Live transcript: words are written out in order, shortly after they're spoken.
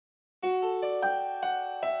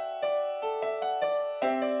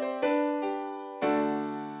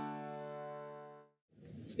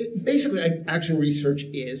basically, action research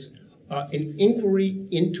is an inquiry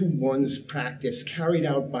into one's practice carried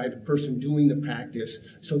out by the person doing the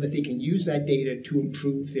practice so that they can use that data to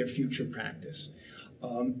improve their future practice.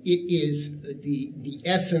 It is the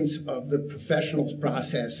essence of the professional's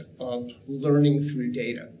process of learning through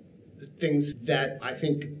data, the things that I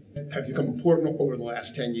think have become important over the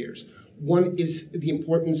last 10 years. One is the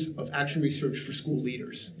importance of action research for school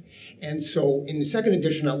leaders. And so in the second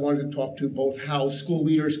edition, I wanted to talk to both how school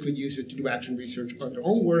leaders could use it to do action research on their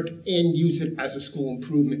own work and use it as a school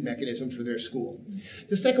improvement mechanism for their school.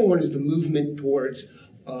 The second one is the movement towards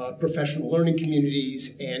professional learning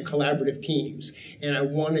communities and collaborative teams. And I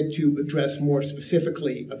wanted to address more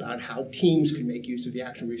specifically about how teams can make use of the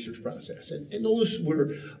action research process. And those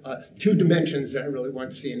were two dimensions that I really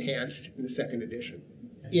wanted to see enhanced in the second edition.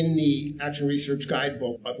 In the Action Research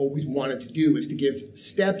Guidebook, I've always wanted to do is to give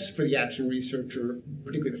steps for the action researcher,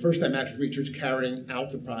 particularly the first-time action researcher carrying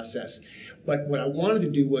out the process. But what I wanted to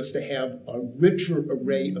do was to have a richer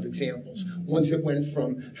array of examples, ones that went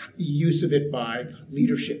from use of it by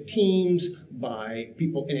leadership teams, by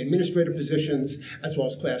people in administrative positions, as well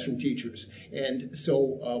as classroom teachers. And so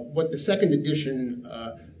what the second edition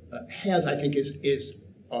has, I think, is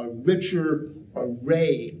a richer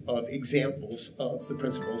array of examples of the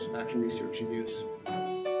principles of action research and use.